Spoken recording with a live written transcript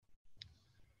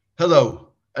Hello,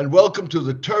 and welcome to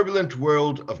the turbulent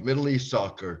world of Middle East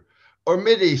soccer, or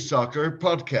Mid-East Soccer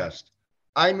podcast.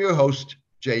 I'm your host,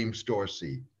 James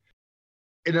Dorsey.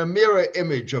 In a mirror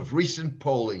image of recent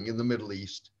polling in the Middle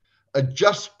East, a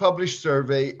just published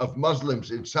survey of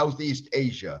Muslims in Southeast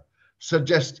Asia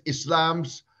suggests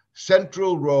Islam's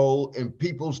central role in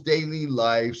people's daily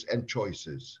lives and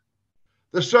choices.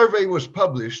 The survey was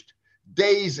published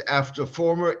days after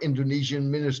former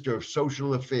Indonesian Minister of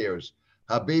Social Affairs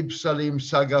Habib Salim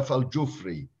Sagaf Al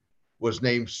Jufri was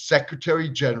named Secretary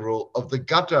General of the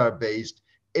Qatar-based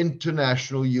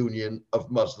International Union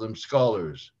of Muslim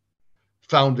Scholars,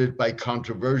 founded by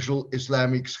controversial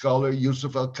Islamic scholar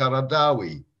Yusuf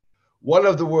al-Qaradawi, one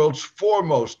of the world's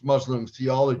foremost Muslim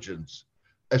theologians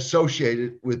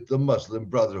associated with the Muslim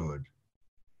Brotherhood.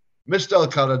 Mr.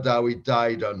 al-Qaradawi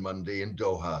died on Monday in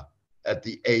Doha at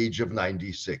the age of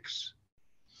 96.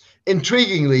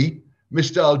 Intriguingly,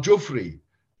 Mr. Al-Jufri,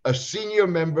 a senior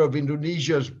member of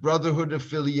Indonesia's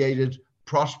Brotherhood-affiliated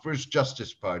Prosperous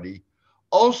Justice Party,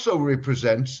 also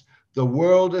represents the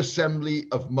World Assembly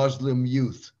of Muslim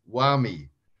Youth, WAMI,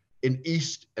 in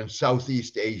East and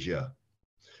Southeast Asia,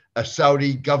 a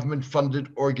Saudi government-funded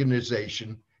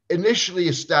organization initially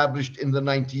established in the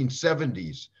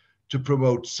 1970s to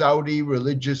promote Saudi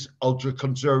religious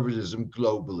ultra-conservatism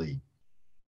globally.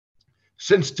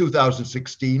 Since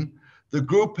 2016, the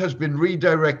group has been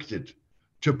redirected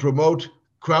to promote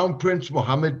Crown Prince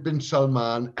Mohammed bin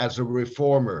Salman as a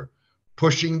reformer,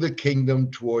 pushing the kingdom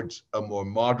towards a more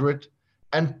moderate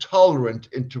and tolerant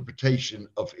interpretation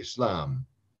of Islam.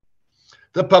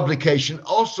 The publication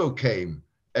also came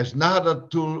as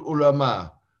Nahdlatul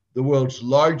Ulama, the world's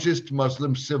largest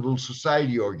Muslim civil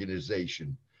society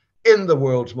organization, in the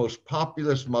world's most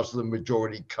populous Muslim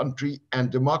majority country and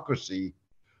democracy,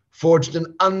 forged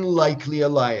an unlikely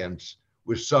alliance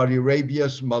with Saudi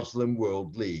Arabia's Muslim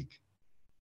World League.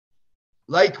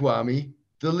 Like WAMI,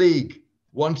 the League,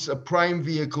 once a prime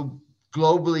vehicle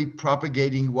globally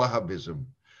propagating Wahhabism,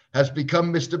 has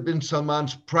become Mr. bin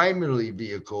Salman's primary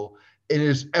vehicle in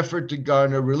his effort to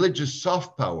garner religious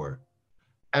soft power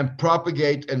and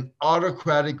propagate an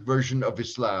autocratic version of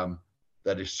Islam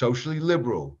that is socially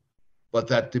liberal, but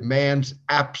that demands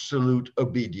absolute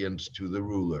obedience to the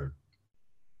ruler.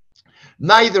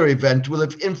 Neither event will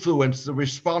have influenced the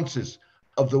responses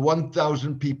of the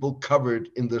 1,000 people covered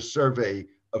in the survey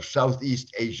of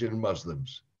Southeast Asian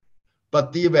Muslims.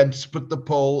 But the events put the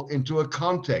poll into a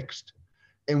context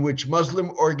in which Muslim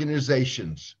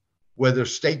organizations, whether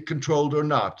state-controlled or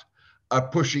not, are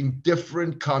pushing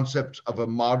different concepts of a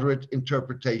moderate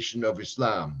interpretation of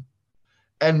Islam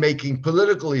and making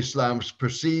political Islam's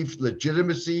perceived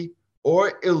legitimacy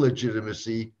or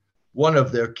illegitimacy one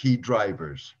of their key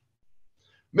drivers.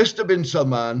 Mr. bin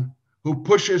Salman, who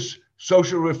pushes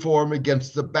social reform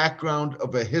against the background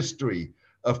of a history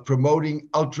of promoting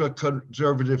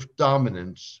ultra-conservative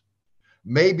dominance,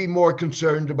 may be more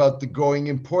concerned about the growing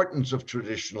importance of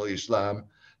traditional Islam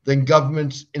than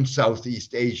governments in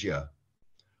Southeast Asia,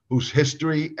 whose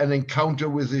history and encounter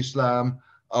with Islam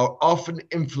are often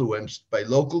influenced by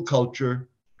local culture,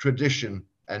 tradition,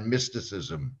 and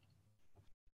mysticism.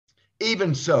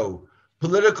 Even so,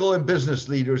 political and business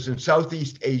leaders in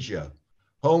Southeast Asia,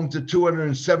 home to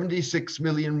 276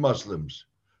 million Muslims,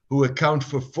 who account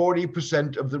for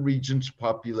 40% of the region's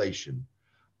population,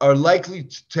 are likely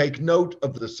to take note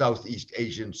of the Southeast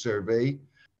Asian survey,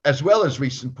 as well as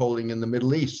recent polling in the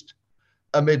Middle East,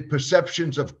 amid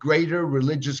perceptions of greater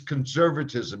religious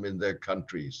conservatism in their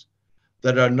countries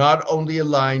that are not only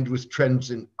aligned with trends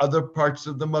in other parts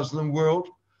of the Muslim world,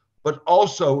 but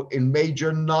also in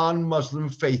major non-Muslim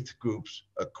faith groups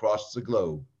across the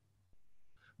globe.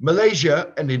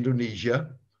 Malaysia and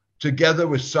Indonesia, together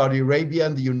with Saudi Arabia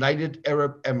and the United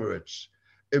Arab Emirates,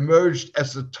 emerged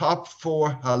as the top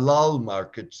 4 halal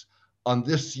markets on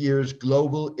this year's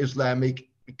Global Islamic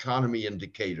Economy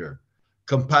Indicator,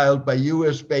 compiled by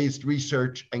US-based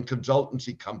research and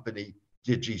consultancy company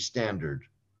DigiStandard.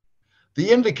 The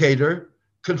indicator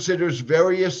considers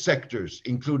various sectors,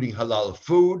 including halal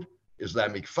food,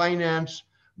 Islamic finance,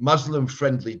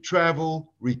 Muslim-friendly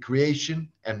travel, recreation,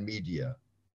 and media.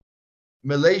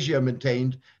 Malaysia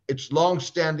maintained its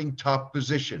long-standing top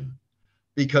position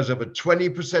because of a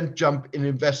 20% jump in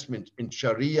investment in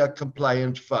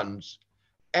Sharia-compliant funds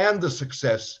and the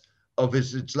success of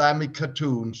its Islamic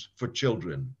cartoons for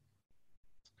children.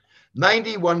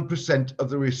 91% of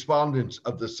the respondents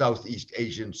of the Southeast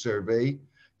Asian survey,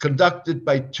 conducted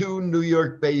by 2 New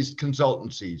York-based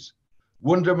consultancies,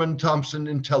 Wunderman Thompson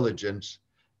Intelligence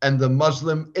and the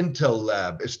Muslim Intel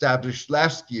Lab, established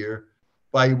last year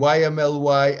by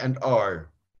YMLY and R,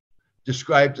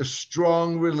 described a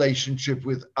strong relationship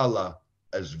with Allah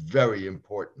as very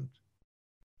important.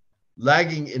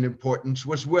 Lagging in importance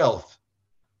was wealth,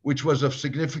 which was of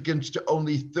significance to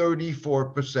only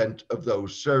 34% of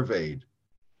those surveyed,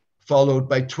 followed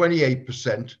by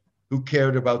 28% who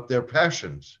cared about their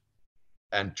passions,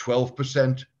 and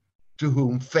 12% to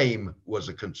whom fame was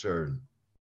a concern.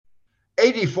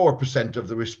 84% of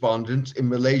the respondents in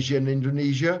Malaysia and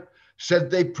Indonesia said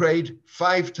they prayed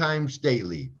 5 times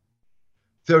daily.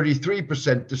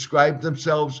 33% described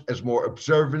themselves as more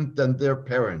observant than their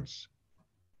parents.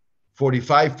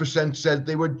 45% said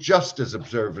they were just as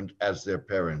observant as their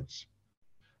parents.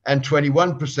 And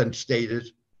 21%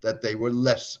 stated that they were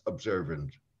less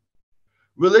observant.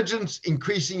 Religion's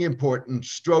increasing importance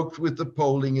stroked with the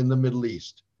polling in the Middle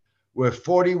East, where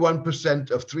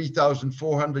 41% of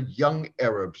 3,400 young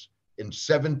Arabs in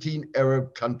 17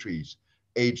 Arab countries,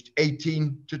 aged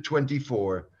 18 to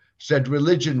 24, said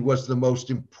religion was the most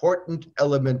important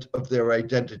element of their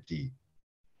identity,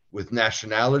 with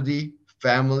nationality,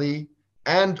 family,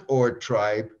 and/or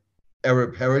tribe,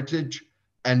 Arab heritage,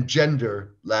 and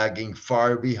gender lagging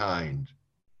far behind.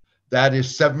 That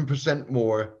is 7%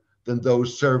 more than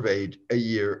those surveyed a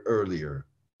year earlier.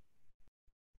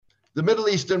 The Middle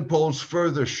Eastern polls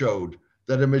further showed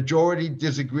that a majority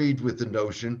disagreed with the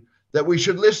notion that we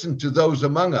should listen to those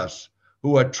among us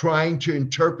who are trying to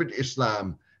interpret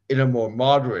Islam in a more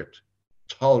moderate,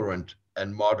 tolerant,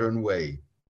 and modern way.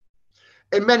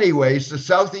 In many ways, the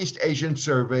Southeast Asian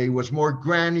survey was more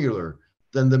granular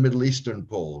than the Middle Eastern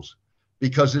polls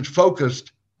because it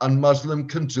focused on Muslim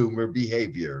consumer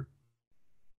behavior.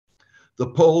 The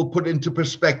poll put into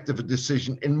perspective a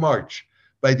decision in March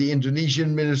by the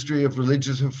Indonesian Ministry of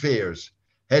Religious Affairs,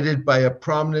 headed by a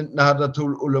prominent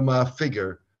Nahdlatul Ulama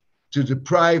figure, to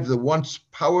deprive the once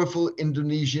powerful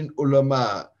Indonesian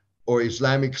Ulama, or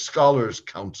Islamic Scholars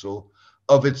Council,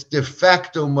 of its de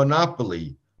facto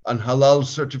monopoly on halal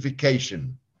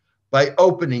certification by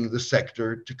opening the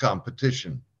sector to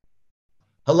competition.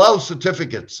 Halal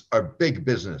certificates are big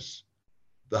business.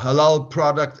 The Halal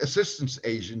Product Assistance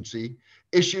Agency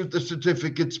issued the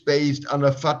certificates based on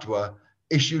a fatwa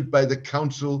issued by the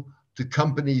council to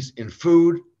companies in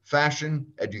food, fashion,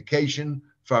 education,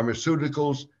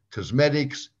 pharmaceuticals,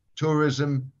 cosmetics,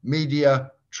 tourism,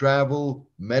 media, travel,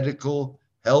 medical,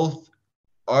 health,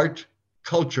 art,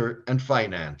 culture, and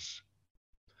finance.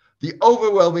 The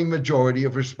overwhelming majority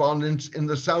of respondents in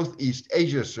the Southeast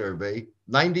Asia survey,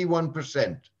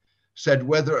 91%, said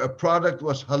whether a product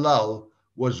was halal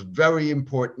was very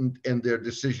important in their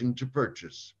decision to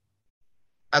purchase.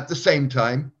 At the same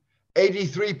time,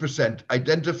 83%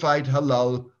 identified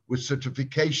halal with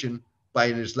certification by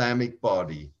an Islamic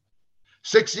body.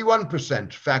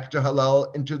 61% factor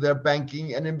halal into their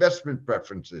banking and investment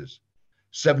preferences.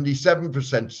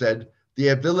 77% said the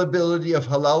availability of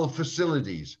halal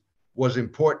facilities was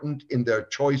important in their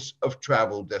choice of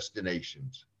travel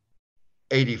destinations.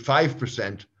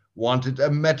 85% wanted a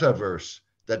metaverse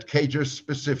that caters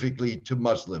specifically to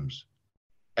Muslims,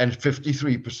 and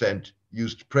 53%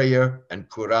 used prayer and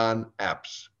Quran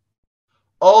apps.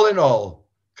 All in all,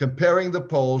 comparing the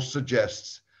polls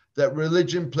suggests that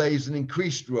religion plays an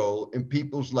increased role in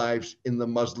people's lives in the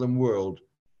Muslim world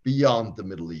beyond the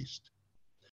Middle East.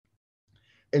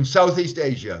 In Southeast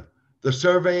Asia, the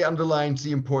survey underlines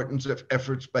the importance of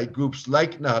efforts by groups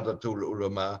like Nahdlatul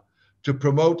Ulama to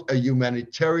promote a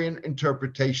humanitarian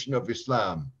interpretation of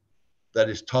Islam that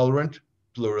is tolerant,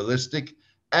 pluralistic,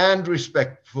 and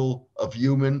respectful of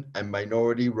human and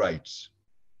minority rights.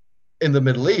 In the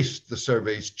Middle East, the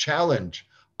surveys challenge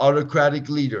autocratic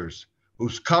leaders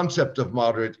whose concept of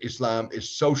moderate Islam is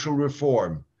social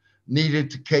reform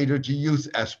needed to cater to youth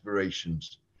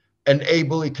aspirations,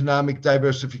 enable economic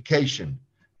diversification,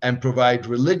 and provide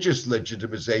religious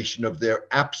legitimization of their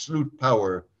absolute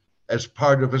power as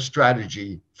part of a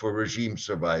strategy for regime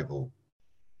survival.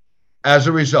 As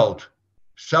a result,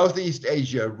 Southeast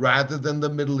Asia, rather than the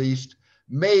Middle East,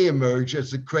 may emerge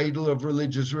as the cradle of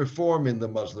religious reform in the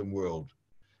Muslim world,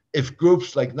 if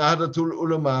groups like Nahdlatul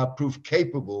Ulama prove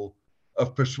capable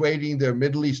of persuading their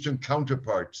Middle Eastern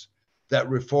counterparts that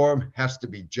reform has to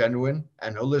be genuine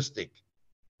and holistic,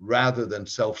 rather than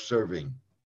self-serving.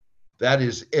 That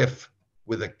is if,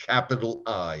 with a capital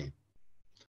I.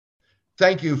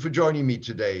 Thank you for joining me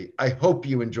today. I hope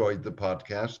you enjoyed the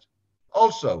podcast.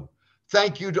 Also,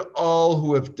 thank you to all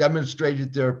who have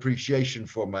demonstrated their appreciation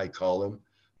for my column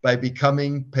by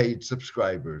becoming paid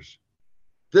subscribers.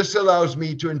 This allows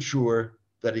me to ensure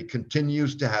that it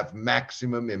continues to have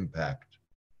maximum impact.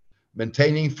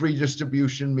 Maintaining free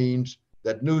distribution means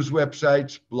that news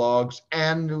websites, blogs,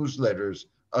 and newsletters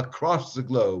across the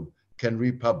globe can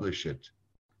republish it.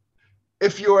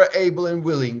 If you are able and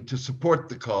willing to support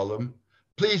the column,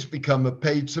 please become a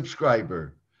paid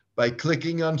subscriber by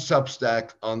clicking on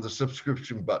Substack on the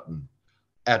subscription button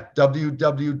at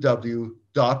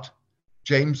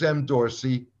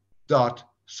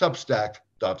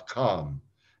www.jamesmdorsey.substack.com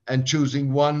and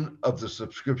choosing one of the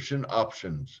subscription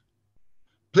options.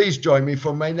 Please join me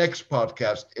for my next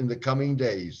podcast in the coming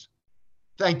days.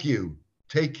 Thank you.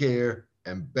 Take care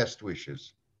and best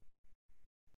wishes.